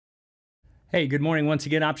Hey, good morning once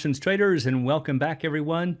again, options traders, and welcome back,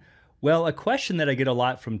 everyone. Well, a question that I get a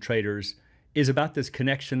lot from traders is about this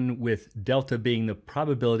connection with delta being the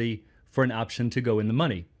probability for an option to go in the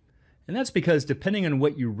money. And that's because depending on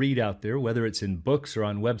what you read out there, whether it's in books or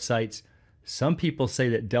on websites, some people say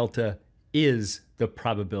that delta is the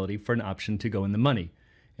probability for an option to go in the money.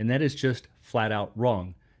 And that is just flat out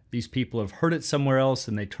wrong. These people have heard it somewhere else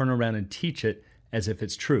and they turn around and teach it as if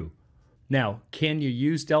it's true. Now, can you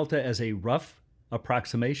use delta as a rough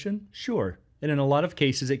approximation? Sure. And in a lot of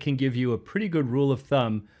cases, it can give you a pretty good rule of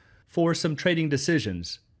thumb for some trading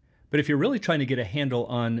decisions. But if you're really trying to get a handle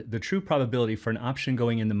on the true probability for an option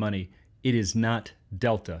going in the money, it is not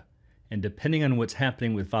delta. And depending on what's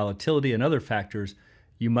happening with volatility and other factors,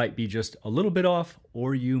 you might be just a little bit off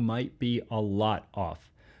or you might be a lot off.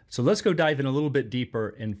 So let's go dive in a little bit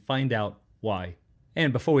deeper and find out why.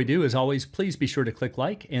 And before we do, as always, please be sure to click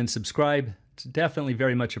like and subscribe. It's definitely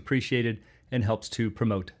very much appreciated and helps to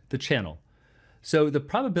promote the channel. So the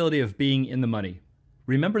probability of being in the money.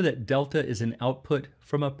 Remember that delta is an output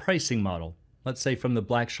from a pricing model, let's say from the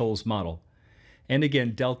Black-Scholes model. And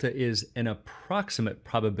again, delta is an approximate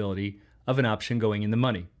probability of an option going in the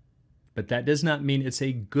money. But that does not mean it's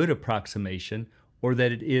a good approximation or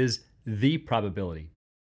that it is the probability.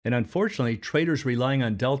 And unfortunately, traders relying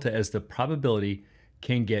on delta as the probability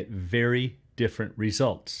can get very different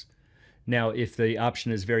results. Now, if the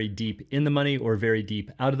option is very deep in the money or very deep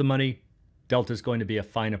out of the money, delta is going to be a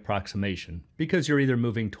fine approximation because you're either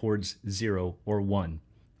moving towards 0 or 1.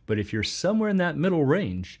 But if you're somewhere in that middle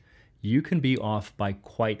range, you can be off by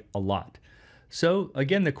quite a lot. So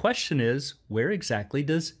again, the question is, where exactly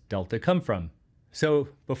does delta come from? So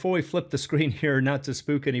before we flip the screen here, not to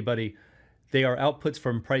spook anybody, they are outputs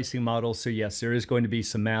from pricing models. So yes, there is going to be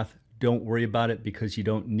some math. Don't worry about it because you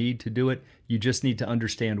don't need to do it. You just need to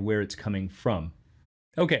understand where it's coming from.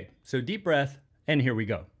 Okay, so deep breath, and here we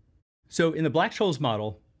go. So in the Black-Scholes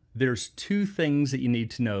model, there's two things that you need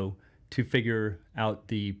to know to figure out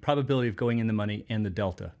the probability of going in the money and the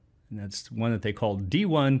delta. And that's one that they call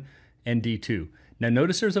D1 and D2. Now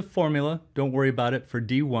notice there's a formula, don't worry about it, for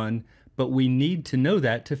D1, but we need to know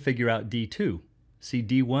that to figure out D2. See,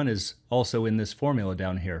 D1 is also in this formula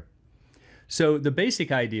down here. So the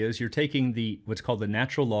basic idea is you're taking what's called the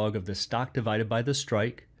natural log of the stock divided by the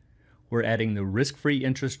strike. We're adding the risk-free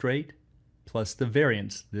interest rate plus the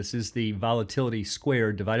variance. This is the volatility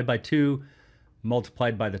squared divided by 2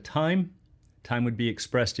 multiplied by the time. Time would be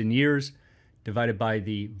expressed in years divided by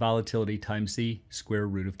the volatility times the square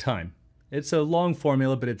root of time. It's a long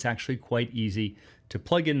formula, but it's actually quite easy to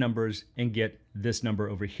plug in numbers and get this number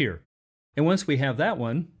over here. And once we have that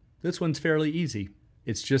one, this one's fairly easy.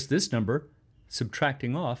 It's just this number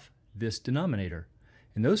subtracting off this denominator.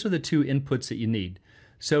 And those are the two inputs that you need.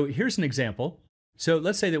 So here's an example. So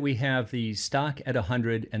let's say that we have the stock at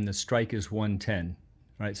 100 and the strike is 110.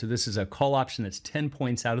 All right, so this is a call option that's 10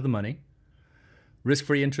 points out of the money.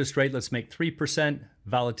 Risk-free interest rate, let's make 3%,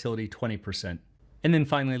 volatility 20%. And then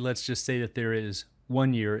finally, let's just say that there is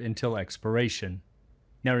 1 year until expiration.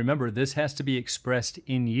 Now remember, this has to be expressed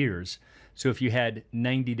in years. So if you had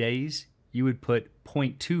 90 days, you would put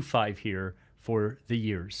 0.25 here for the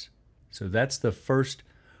years. So that's the first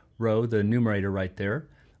row, the numerator right there.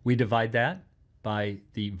 We divide that by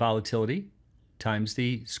the volatility times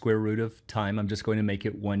the square root of time. I'm just going to make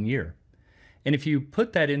it 1 year. And if you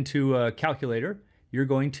put that into a calculator, you're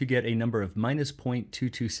going to get a number of minus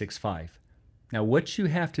 0.2265. Now what you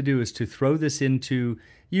have to do is to throw this into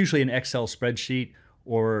usually an Excel spreadsheet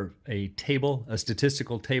or a table, a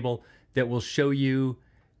statistical table that will show you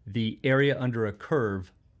the area under a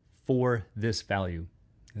curve for this value.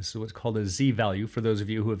 This is what's called a z-value for those of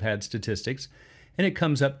you who have had statistics, and it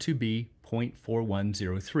comes up to be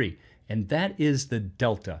 0.4103, and that is the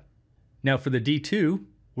delta. Now for the D2,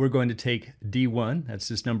 we're going to take D1, that's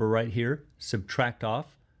this number right here, subtract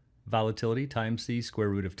off volatility times the square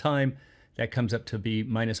root of time. That comes up to be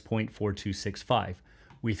minus 0.4265.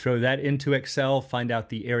 We throw that into Excel, find out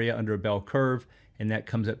the area under a bell curve, and that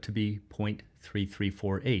comes up to be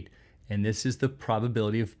 0.3348. And this is the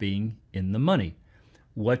probability of being in the money.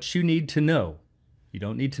 What you need to know, you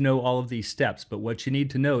don't need to know all of these steps, but what you need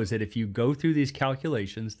to know is that if you go through these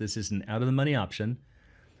calculations, this is an out of the money option,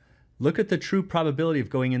 look at the true probability of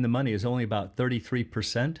going in the money is only about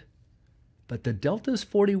 33%, but the delta is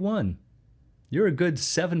 41. You're a good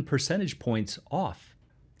 7 percentage points off.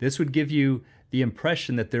 This would give you the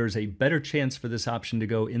impression that there's a better chance for this option to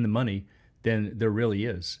go in the money than there really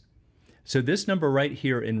is. So this number right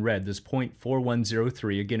here in red, this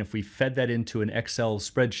 0.4103, again, if we fed that into an Excel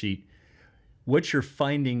spreadsheet, what you're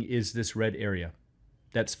finding is this red area.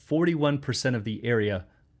 That's 41% of the area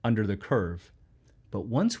under the curve. But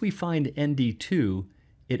once we find ND2,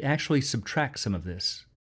 it actually subtracts some of this.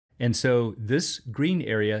 And so this green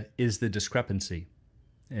area is the discrepancy.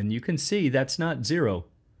 And you can see that's not zero.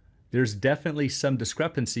 There's definitely some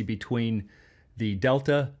discrepancy between the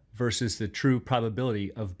delta versus the true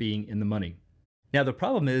probability of being in the money. Now, the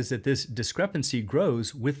problem is that this discrepancy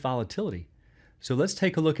grows with volatility. So let's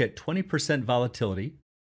take a look at 20% volatility.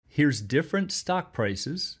 Here's different stock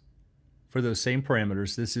prices for those same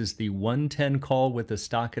parameters. This is the 110 call with the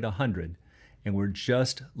stock at 100, and we're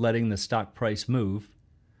just letting the stock price move,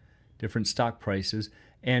 different stock prices.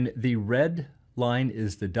 And the red line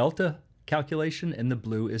is the delta calculation, and the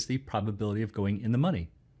blue is the probability of going in the money.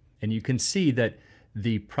 And you can see that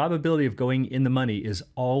the probability of going in the money is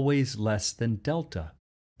always less than delta.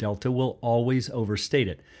 Delta will always overstate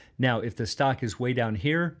it. Now, if the stock is way down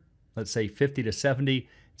here, let's say 50 to 70,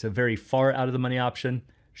 it's a very far out of the money option.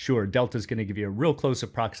 Sure, delta is going to give you a real close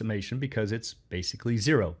approximation because it's basically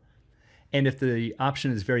zero. And if the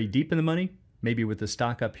option is very deep in the money, maybe with the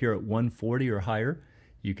stock up here at 140 or higher,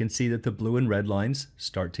 you can see that the blue and red lines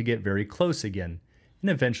start to get very close again. And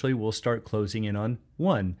eventually we'll start closing in on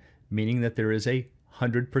 1, meaning that there is a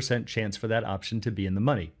 100% chance for that option to be in the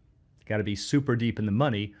money. Got to be super deep in the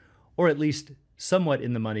money, or at least somewhat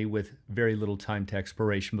in the money with very little time to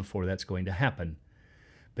expiration before that's going to happen.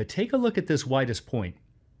 But take a look at this widest point.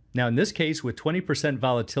 Now in this case, with 20%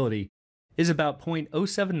 volatility, is about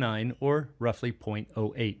 0.079 or roughly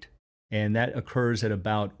 0.08. And that occurs at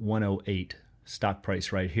about 108 stock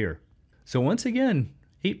price right here. So once again,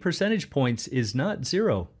 8 percentage points is not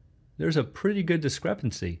zero. There's a pretty good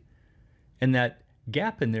discrepancy. And that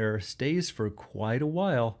gap in there stays for quite a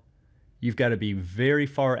while. You've got to be very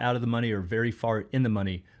far out of the money or very far in the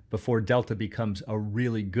money before delta becomes a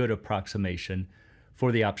really good approximation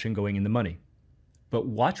for the option going in the money. But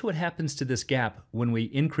watch what happens to this gap when we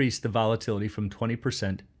increase the volatility from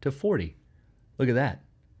 20% to 40. Look at that.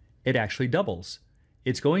 It actually doubles.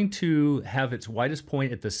 It's going to have its widest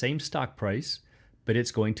point at the same stock price, but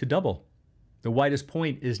it's going to double. The widest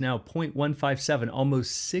point is now 0.157,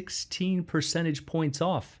 almost 16 percentage points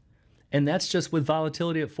off. And that's just with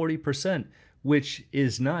volatility at 40%, which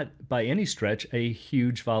is not by any stretch a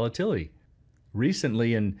huge volatility.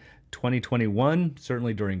 Recently in 2021,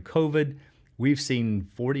 certainly during COVID, we've seen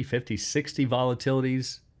 40, 50, 60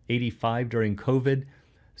 volatilities, 85 during COVID.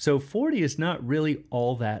 So 40 is not really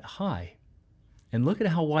all that high. And look at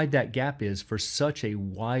how wide that gap is for such a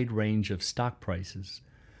wide range of stock prices.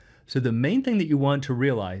 So the main thing that you want to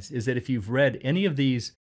realize is that if you've read any of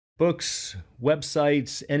these books,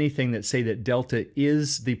 websites, anything that say that delta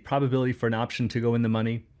is the probability for an option to go in the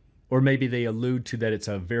money, or maybe they allude to that it's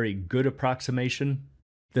a very good approximation,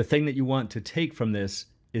 the thing that you want to take from this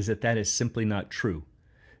is that that is simply not true.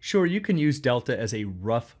 Sure, you can use delta as a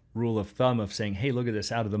rough rule of thumb of saying, hey, look at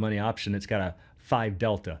this out of the money option, it's got a 5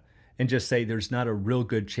 delta, and just say there's not a real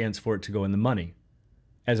good chance for it to go in the money,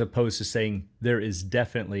 as opposed to saying there is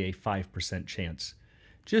definitely a 5% chance.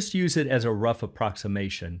 Just use it as a rough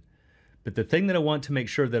approximation. But the thing that I want to make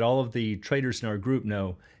sure that all of the traders in our group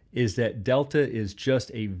know is that delta is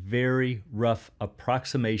just a very rough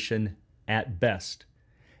approximation at best.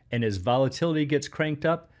 And as volatility gets cranked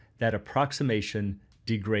up, that approximation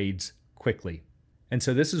degrades quickly. And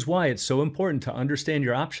so this is why it's so important to understand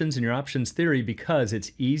your options and your options theory, because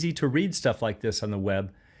it's easy to read stuff like this on the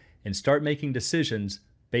web and start making decisions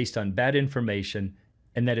based on bad information,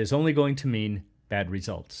 and that is only going to mean bad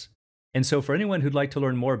results. And so for anyone who'd like to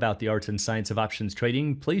learn more about the art and science of options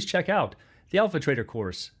trading, please check out the Alpha Trader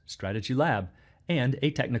course, Strategy Lab, and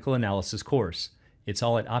a technical analysis course. It's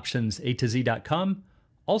all at optionsatoz.com.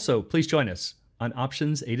 Also, please join us on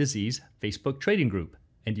Options A to Z's Facebook trading group,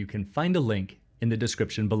 and you can find a link in the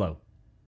description below.